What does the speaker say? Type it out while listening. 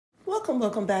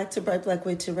Welcome back to Bright Black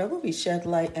Way Tarot, where we shed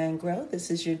light and grow. This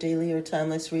is your daily or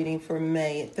timeless reading for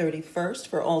May 31st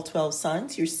for all 12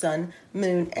 signs, your sun,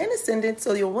 moon, and ascendant.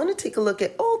 So you'll want to take a look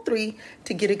at all three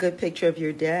to get a good picture of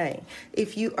your day.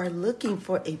 If you are looking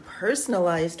for a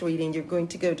personalized reading, you're going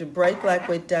to go to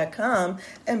brightblackwit.com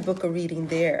and book a reading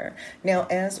there. Now,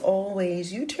 as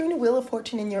always, you turn the wheel of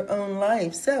fortune in your own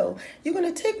life. So you're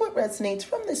going to take what resonates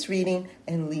from this reading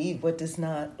and leave what does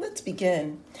not. Let's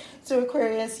begin. So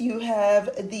Aquarius, you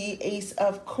have the Ace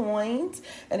of Coins,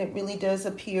 and it really does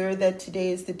appear that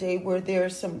today is the day where there are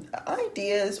some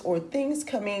ideas or things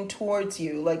coming towards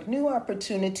you, like new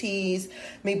opportunities,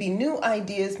 maybe new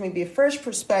ideas, maybe a fresh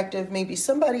perspective, maybe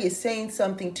somebody is saying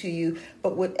something to you,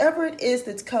 but whatever it is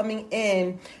that's coming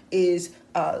in is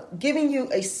giving you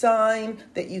a sign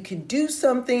that you can do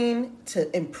something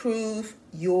to improve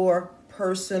your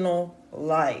personal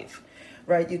life.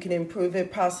 Right? You can improve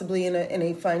it possibly in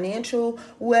a financial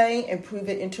way, improve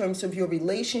it in terms of your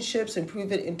relationships,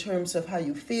 improve it in terms of how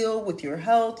you feel with your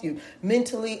health, you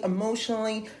mentally,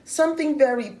 emotionally, something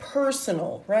very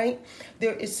personal, right?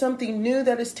 There is something new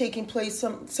that is taking place,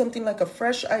 something like a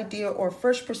fresh idea or a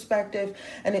fresh perspective,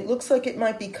 and it looks like it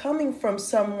might be coming from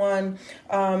someone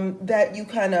that you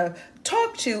kind of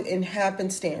talk to in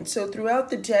happenstance. So throughout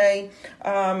the day,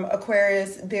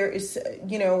 Aquarius, there is,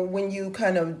 when you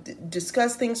kind of discuss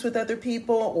things with other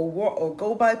people or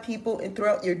go by people and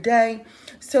throughout your day,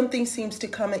 something seems to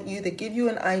come at you that give you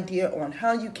an idea on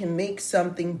how you can make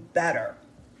something better.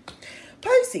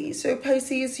 Pisces. So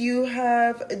Pisces, you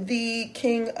have the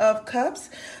King of Cups.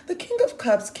 The King of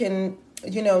Cups can,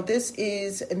 this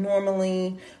is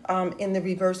normally in the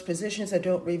reverse positions. I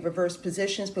don't read reverse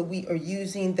positions, but we are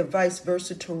using the vice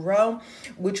versa tarot,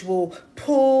 which will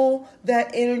pull that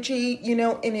energy,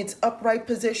 in its upright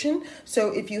position.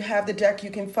 So if you have the deck, you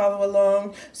can follow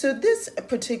along. So this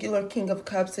particular King of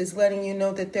Cups is letting you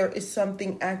know that there is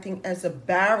something acting as a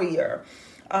barrier.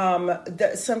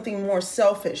 That something more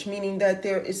selfish, meaning that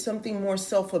there is something more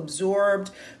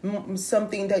self-absorbed,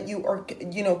 something that you are,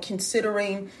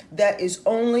 considering that is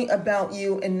only about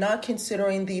you and not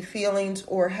considering the feelings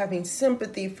or having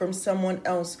sympathy from someone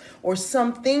else or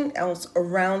something else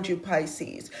around you,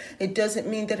 Pisces. It doesn't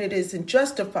mean that it isn't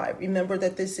justified. Remember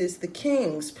that this is the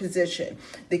king's position.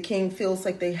 The king feels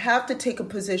like they have to take a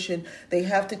position, they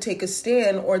have to take a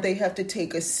stand, or they have to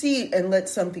take a seat and let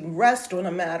something rest on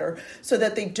a matter so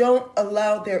that they don't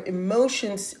allow their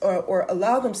emotions or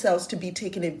allow themselves to be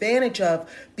taken advantage of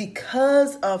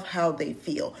because of how they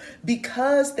feel,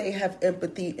 because they have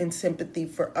empathy and sympathy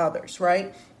for others,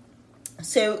 right?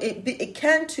 So it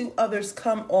can to others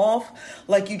come off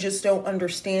like you just don't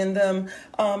understand them,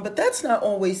 but that's not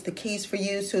always the case for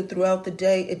you. So throughout the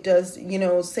day, it does,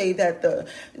 say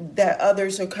that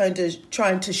others are kind of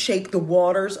trying to shake the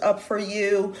waters up for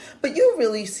you, but you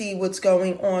really see what's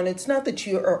going on. It's not that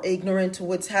you are ignorant to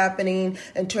what's happening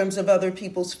in terms of other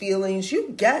people's feelings.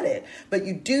 You get it, but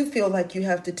you do feel like you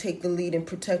have to take the lead in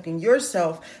protecting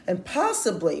yourself and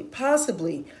possibly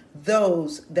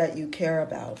those that you care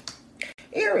about.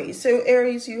 Aries. So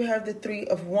Aries, you have the Three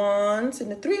of Wands, and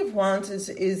the Three of Wands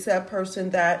is that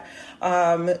person that,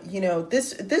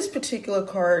 this particular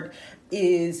card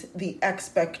is the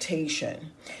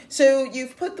expectation. So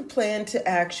you've put the plan to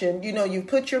action, you've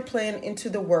put your plan into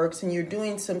the works and you're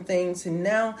doing some things. And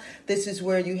now this is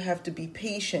where you have to be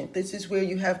patient. This is where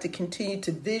you have to continue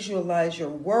to visualize your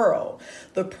world.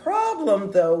 The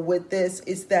problem though with this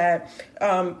is that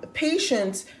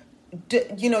patience,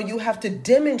 you have to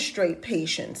demonstrate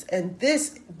patience. And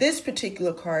this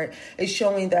particular card is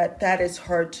showing that is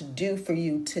hard to do for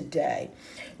you today.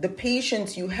 The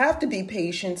patience, you have to be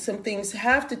patient. Some things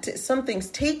some things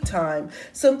take time.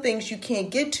 Some things you can't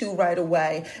get to right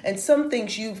away. And some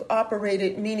things you've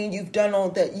operated, meaning you've done all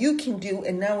that you can do.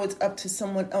 And now it's up to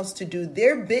someone else to do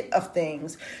their bit of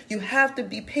things. You have to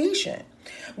be patient.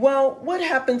 Well, what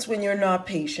happens when you're not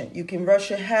patient? You can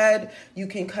rush ahead. You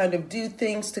can kind of do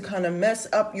things to kind of mess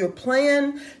up your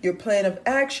plan of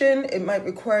action. It might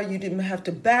require you to have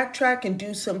to backtrack and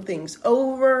do some things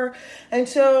over. And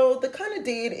so the kind of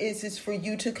day it is for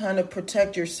you to kind of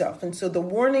protect yourself. And so the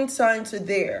warning signs are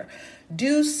there.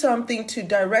 Do something to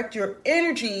direct your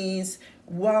energies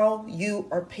while you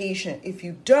are patient. If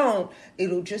you don't,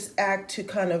 it'll just act to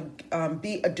kind of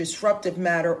be a disruptive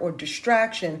matter or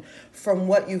distraction from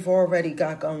what you've already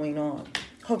got going on.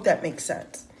 Hope that makes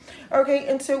sense. Okay,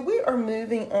 and so we are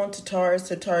moving on to Taurus.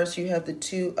 So Taurus, you have the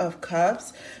Two of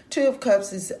Cups. Two of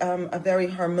Cups is a very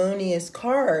harmonious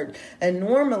card. And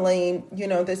normally,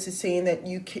 this is saying that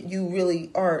you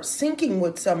really are syncing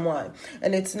with someone.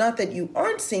 And it's not that you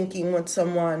aren't syncing with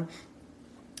someone.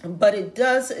 but it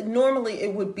does, normally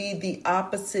it would be the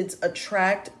opposites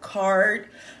attract card,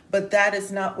 but that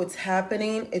is not what's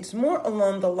happening. It's more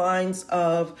along the lines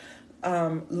of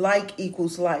like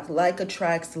equals like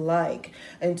attracts like.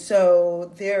 And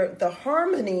so the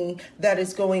harmony that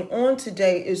is going on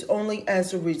today is only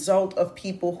as a result of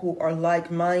people who are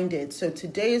like-minded. So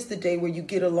today is the day where you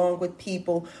get along with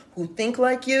people who think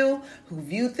like you, who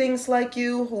view things like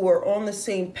you, who are on the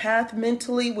same path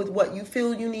mentally with what you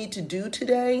feel you need to do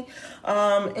today.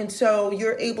 And so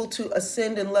you're able to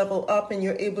ascend and level up, and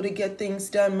you're able to get things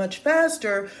done much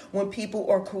faster when people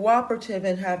are cooperative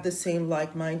and have the same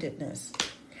like-mindedness.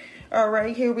 All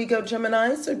right, here we go,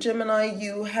 Gemini. So Gemini,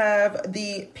 you have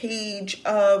the Page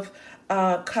of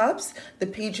Cups. The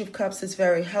Page of Cups is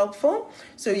very helpful.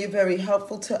 So you're very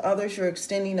helpful to others. You're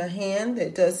extending a hand.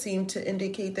 That does seem to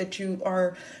indicate that you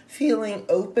are feeling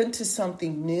open to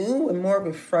something new and more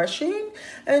refreshing.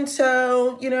 And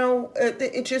so,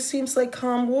 it just seems like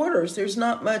calm waters. There's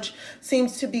not much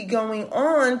seems to be going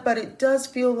on, but it does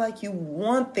feel like you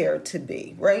want there to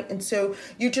be, right? And so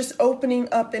you're just opening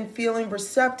up and feeling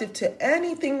receptive to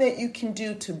anything that you can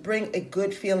do to bring a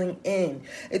good feeling in.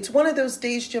 It's one of those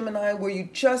days, Gemini, where you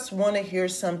just want to hear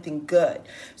something good.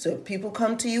 So if people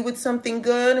come to you with something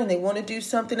good and they want to do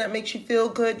something that makes you feel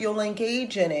good, you'll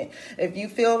engage in it. If you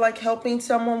feel like helping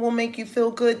someone will make you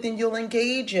feel good, then you'll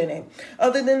engage in it.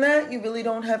 Other than that, you really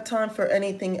don't have time for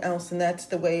anything else, and that's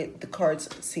the way the cards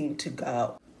seem to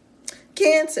go.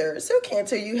 Cancer. So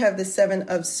Cancer, you have the Seven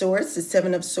of Swords. The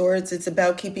Seven of Swords, it's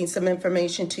about keeping some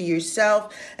information to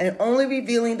yourself and only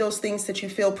revealing those things that you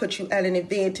feel put you at an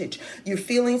advantage. You're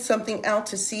feeling something out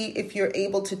to see if you're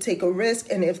able to take a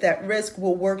risk and if that risk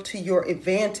will work to your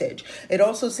advantage. It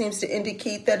also seems to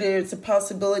indicate that there's a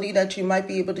possibility that you might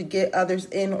be able to get others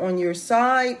in on your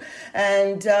side.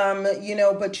 And,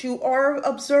 but you are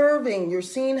observing. You're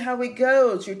seeing how it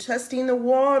goes. You're testing the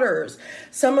waters.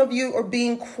 Some of you are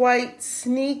being quite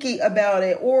sneaky about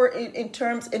it, or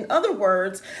in other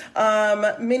words,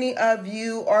 many of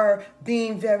you are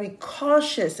being very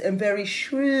cautious and very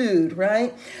shrewd,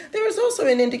 right? There is also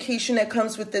an indication that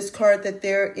comes with this card that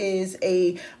there is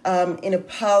an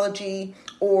apology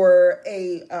or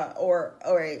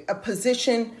a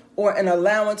position or an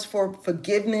allowance for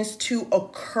forgiveness to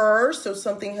occur. So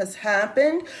something has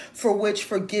happened for which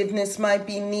forgiveness might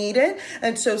be needed.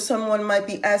 And so someone might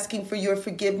be asking for your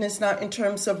forgiveness, not in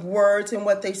terms of words and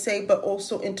what they say, but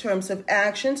also in terms of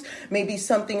actions. Maybe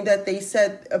something that they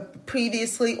said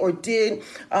previously or did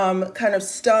kind of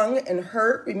stung and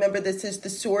hurt. Remember, this is the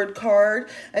Sword card.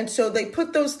 And so they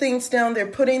put those things down. They're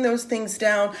putting those things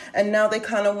down. And now they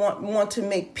kind of want to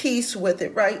make peace with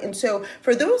it, right? And so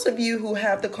for those of you who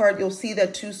have the card, you'll see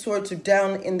that two swords are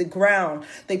down in the ground.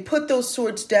 They put those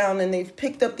swords down and they've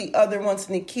picked up the other ones,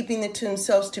 and they're keeping it to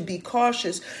themselves to be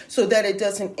cautious so that it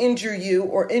doesn't injure you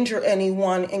or injure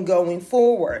anyone in going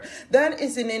forward. That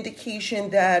is an indication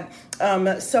that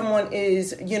someone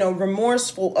is,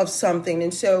 remorseful of something.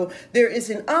 And so there is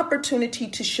an opportunity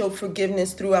to show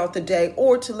forgiveness throughout the day,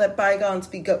 or to let bygones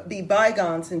be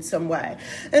bygones in some way.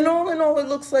 And all in all, it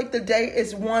looks like the day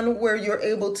is one where you're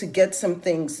able to get some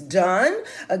things done.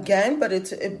 Again, but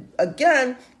it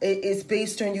is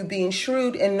based on you being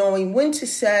shrewd and knowing when to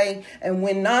say and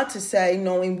when not to say,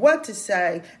 knowing what to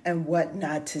say and what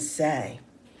not to say.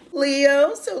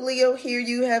 Leo. So Leo, here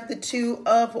you have the Two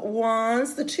of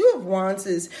Wands. The Two of Wands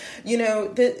is,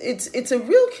 it's a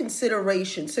real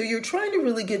consideration. So you're trying to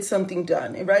really get something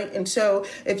done, right? And so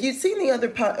if you've seen the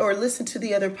other or listened to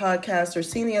the other podcast or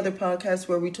seen the other podcast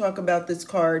where we talk about this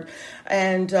card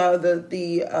and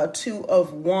the Two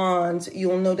of Wands,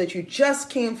 you'll know that you just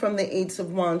came from the Eight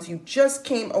of Wands. You just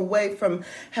came away from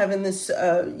having this,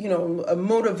 a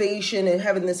motivation and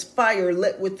having this fire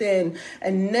lit within,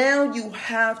 and now you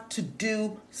have to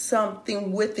do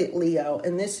something with it, Leo.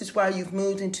 And this is why you've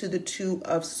moved into the Two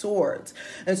of Swords.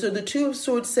 And so the Two of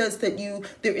Swords says that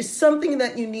there is something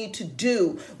that you need to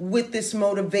do with this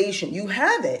motivation. You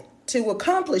have it to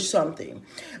accomplish something.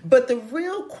 But the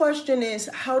real question is,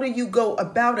 how do you go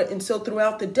about it? And so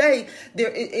throughout the day,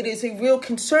 it is a real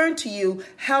concern to you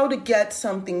how to get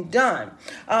something done.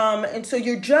 And so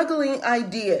you're juggling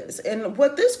ideas. And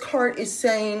what this card is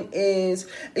saying is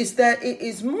that it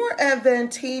is more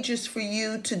advantageous for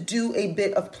you to do a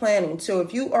bit of planning. So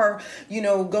if you are,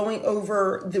 going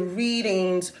over the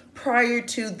readings prior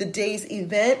to the day's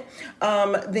event,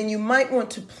 then you might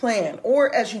want to plan.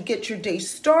 Or as you get your day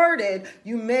started,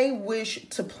 you may wish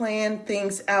to plan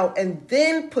things out and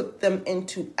then put them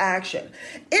into action.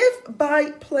 If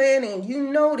by planning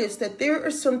you notice that there are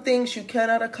some things you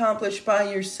cannot accomplish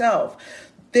by yourself,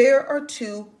 There are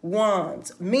two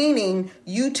wands, meaning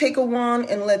you take a wand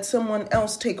and let someone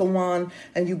else take a wand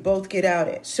and you both get out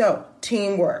it. So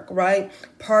teamwork, right?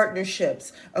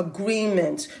 Partnerships,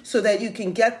 agreements, so that you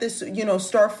can get this,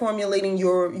 start formulating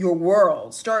your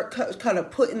world, start kind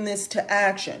of putting this to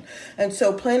action. And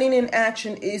so planning in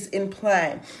action is in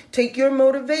play. Take your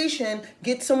motivation,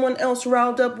 get someone else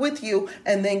riled up with you,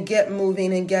 and then get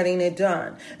moving and getting it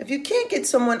done. If you can't get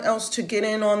someone else to get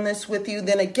in on this with you,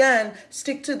 then again,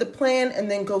 stick to the plan and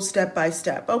then go step by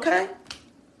step, okay?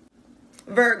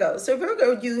 Virgo. So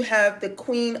Virgo, you have the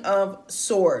Queen of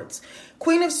Swords.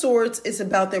 Queen of Swords is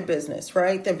about their business,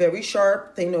 right? They're very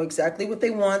sharp. They know exactly what they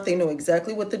want. They know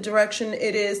exactly what the direction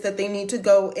it is that they need to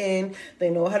go in. They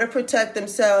know how to protect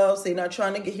themselves. They're not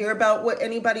trying to hear about what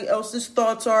anybody else's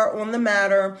thoughts are on the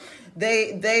matter.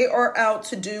 They are out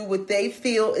to do what they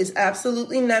feel is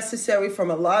absolutely necessary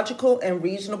from a logical and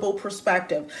reasonable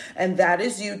perspective. And that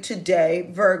is you today,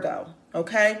 Virgo.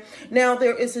 Okay. Now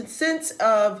there is a sense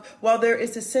of, while there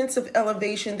is a sense of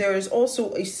elevation, there is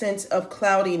also a sense of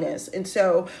cloudiness. And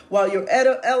so while you're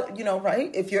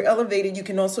right, if you're elevated, you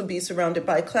can also be surrounded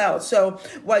by clouds. So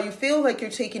while you feel like you're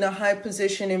taking a high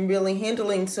position and really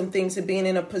handling some things and being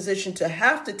in a position to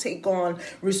have to take on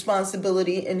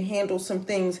responsibility and handle some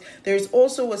things, there's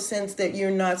also a sense that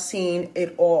you're not seeing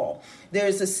it all.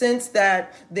 There's a sense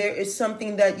that there is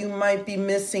something that you might be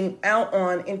missing out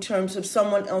on in terms of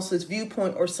someone else's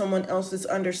viewpoint or someone else's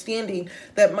understanding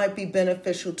that might be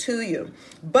beneficial to you.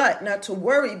 But not to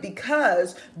worry,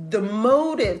 because the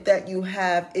motive that you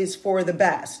have is for the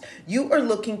best. You are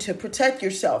looking to protect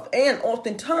yourself, and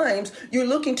oftentimes you're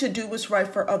looking to do what's right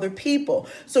for other people.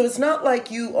 So it's not like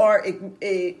you are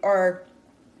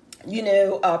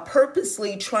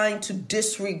purposely trying to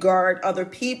disregard other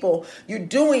people. You're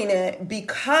doing it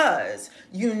because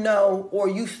you know, or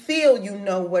you feel you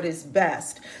know what is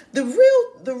best. The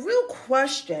real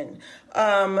question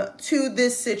to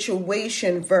this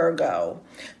situation, Virgo,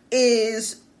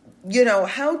 is,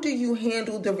 how do you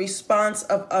handle the response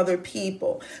of other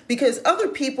people? Because other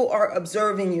people are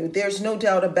observing you. There's no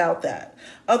doubt about that.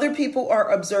 Other people are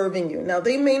observing you. Now,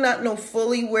 they may not know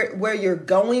fully where you're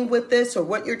going with this or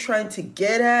what you're trying to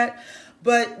get at,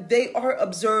 but they are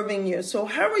observing you. So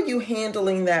how are you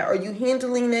handling that? Are you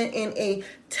handling it in a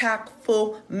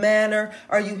tactful manner?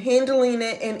 Are you handling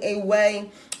it in a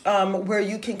way where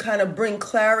you can kind of bring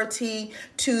clarity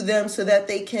to them so that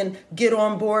they can get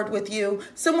on board with you?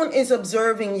 Someone is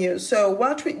observing you. So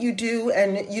watch what you do,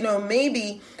 and,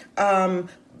 maybe,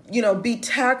 be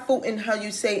tactful in how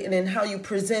you say and in how you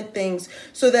present things,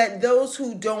 so that those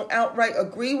who don't outright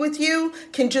agree with you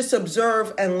can just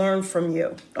observe and learn from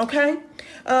you. Okay.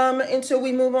 And so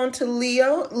we move on to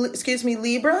Libra.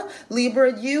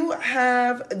 Libra, you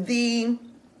have the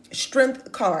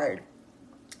Strength card.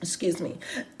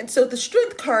 And so the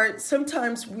Strength card,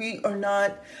 sometimes we are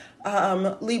not,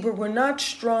 Libra, we're not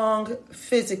strong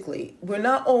physically. We're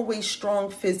not always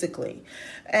strong physically.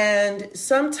 And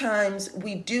sometimes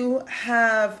we do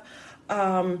have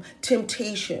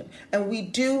temptation, and we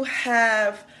do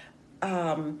have,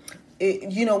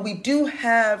 we do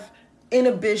have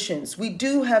inhibitions. We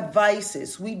do have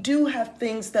vices. We do have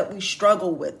things that we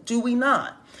struggle with. Do we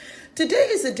not? Today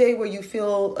is a day where you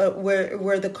feel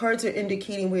where the cards are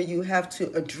indicating where you have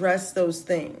to address those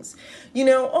things.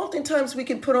 Oftentimes we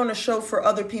can put on a show for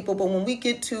other people, but when we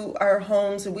get to our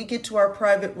homes and we get to our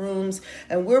private rooms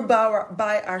and we're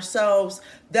by ourselves,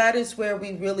 that is where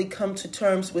we really come to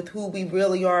terms with who we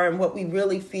really are and what we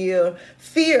really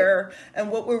fear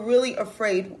and what we're really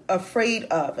afraid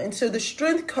of. And so the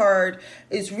Strength card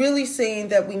is really saying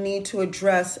that we need to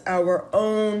address our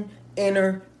own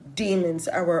inner demons,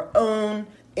 our own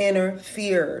inner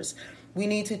fears. We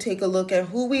need to take a look at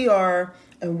who we are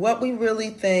and what we really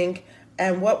think,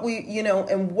 and what we,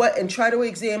 and try to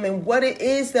examine what it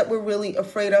is that we're really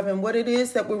afraid of and what it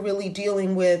is that we're really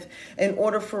dealing with in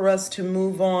order for us to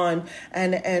move on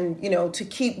and to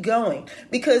keep going.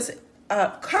 Because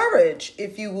courage,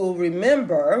 if you will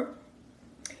remember,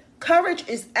 courage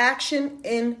is action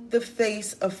in the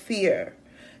face of fear.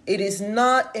 It is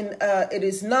not an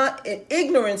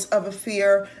ignorance of a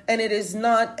fear, and it is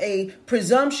not a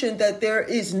presumption that there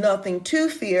is nothing to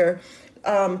fear.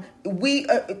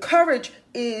 Courage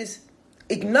is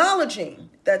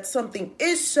acknowledging that something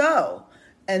is so,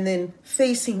 and then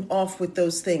facing off with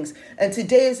those things. And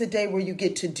today is a day where you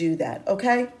get to do that.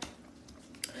 Okay.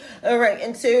 All right,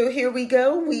 and so here we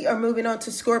go. We are moving on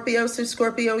to Scorpio. So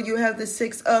Scorpio, you have the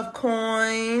Six of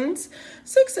Coins.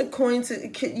 Six of Coins,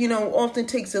 often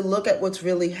takes a look at what's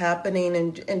really happening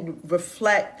and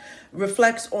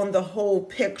reflects on the whole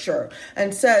picture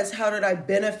and says, how did I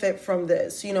benefit from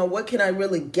this? What can I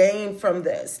really gain from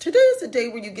this? Today is a day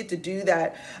where you get to do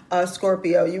that,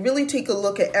 Scorpio. You really take a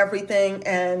look at everything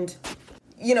and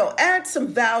add some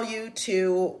value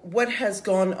to what has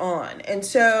gone on. And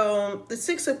so the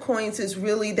Six of Coins is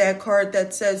really that card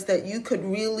that says that you could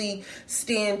really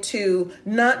stand to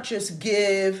not just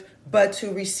give, but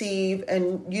to receive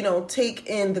and, take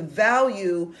in the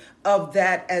value of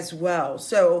that as well.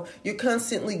 So you're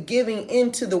constantly giving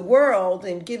into the world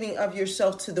and giving of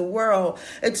yourself to the world.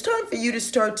 It's time for you to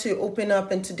start to open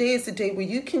up. And today is the day where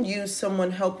you can use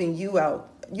someone helping you out.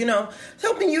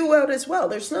 Helping you out as well.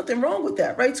 There's nothing wrong with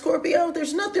that, right, Scorpio?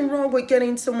 There's nothing wrong with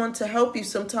getting someone to help you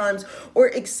sometimes or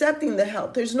accepting the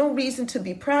help. There's no reason to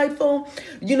be prideful.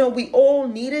 We all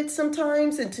need it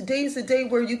sometimes. And today is the day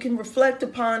where you can reflect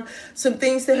upon some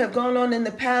things that have gone on in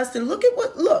the past and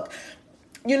look.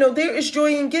 There is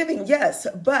joy in giving, yes,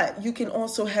 but you can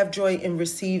also have joy in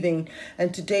receiving.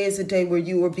 And today is a day where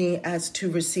you are being asked to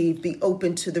receive. Be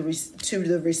open to the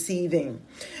receiving.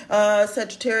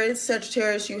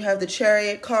 Sagittarius, you have the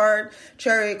Chariot card.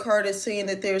 Chariot card is saying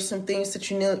that there's some things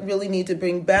that you really need to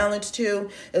bring balance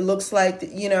to. It looks like,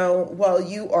 while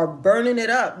you are burning it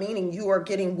up, meaning you are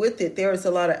getting with it, there is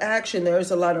a lot of action, there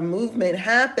is a lot of movement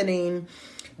happening.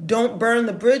 Don't burn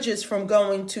the bridges from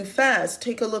going too fast.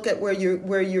 Take a look at what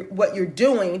you're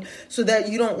doing so that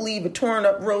you don't leave a torn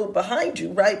up road behind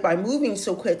you, right? By moving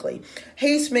so quickly.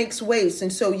 Haste makes waste.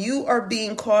 And so you are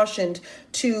being cautioned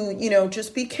to,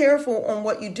 just be careful on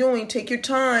what you're doing. Take your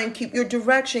time, keep your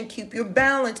direction, keep your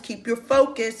balance, keep your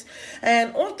focus.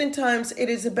 And oftentimes it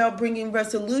is about bringing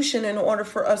resolution in order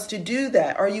for us to do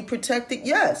that. Are you protected?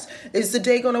 Yes. Is the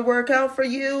day going to work out for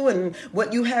you and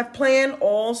what you have planned?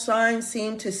 All signs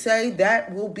seem to say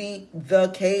that will be the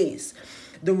case.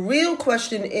 The real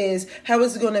question is, how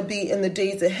is it going to be in the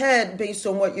days ahead based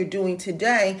on what you're doing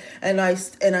today? And I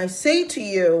say to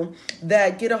you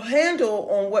that get a handle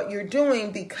on what you're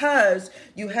doing, because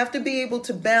you have to be able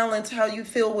to balance how you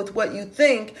feel with what you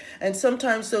think. And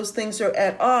sometimes those things are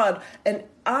at odds.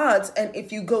 And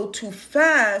if you go too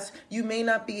fast, you may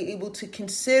not be able to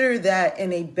consider that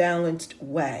in a balanced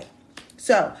way.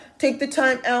 So take the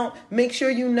time out, make sure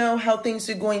you know how things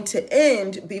are going to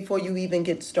end before you even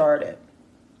get started.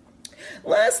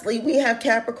 Lastly, we have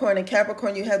Capricorn. And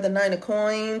Capricorn, you have the Nine of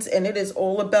Coins, and it is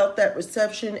all about that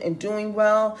reception and doing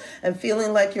well and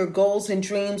feeling like your goals and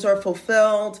dreams are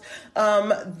fulfilled.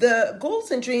 The goals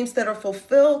and dreams that are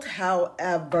fulfilled,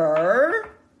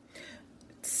 however,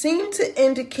 seem to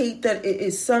indicate that it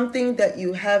is something that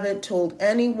you haven't told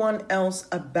anyone else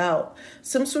about.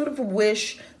 Some sort of a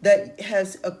wish that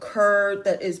has occurred,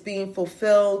 that is being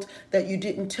fulfilled, that you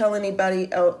didn't tell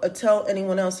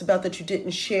anyone else about, that you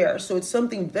didn't share. So it's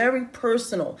something very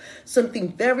personal,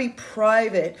 something very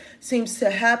private seems to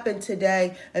happen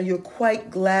today, and you're quite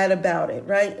glad about it,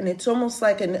 right? And it's almost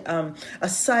like a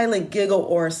silent giggle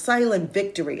or a silent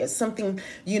victory. It's something,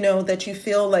 that you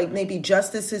feel like maybe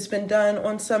justice has been done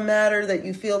on some matter, that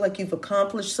you feel like you've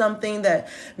accomplished something that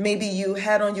maybe you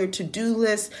had on your to-do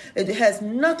list. It has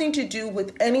nothing to do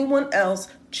with anyone else,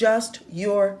 just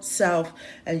yourself.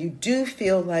 And you do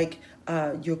feel like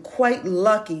you're quite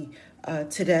lucky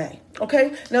today.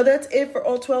 Okay, now that's it for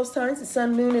all 12 signs, the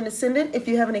sun, moon, and ascendant. If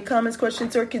you have any comments,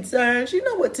 questions, or concerns, you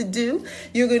know what to do.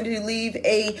 You're going to leave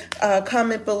a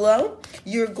comment below.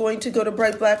 You're going to go to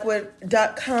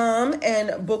brightblackwood.com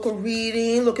and book a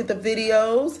reading, look at the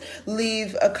videos,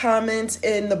 leave a comment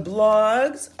in the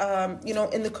blogs,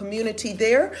 in the community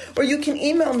there, or you can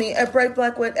email me at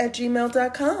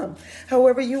brightblackwood@gmail.com,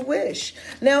 however you wish.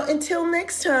 Now, until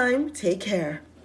next time, take care.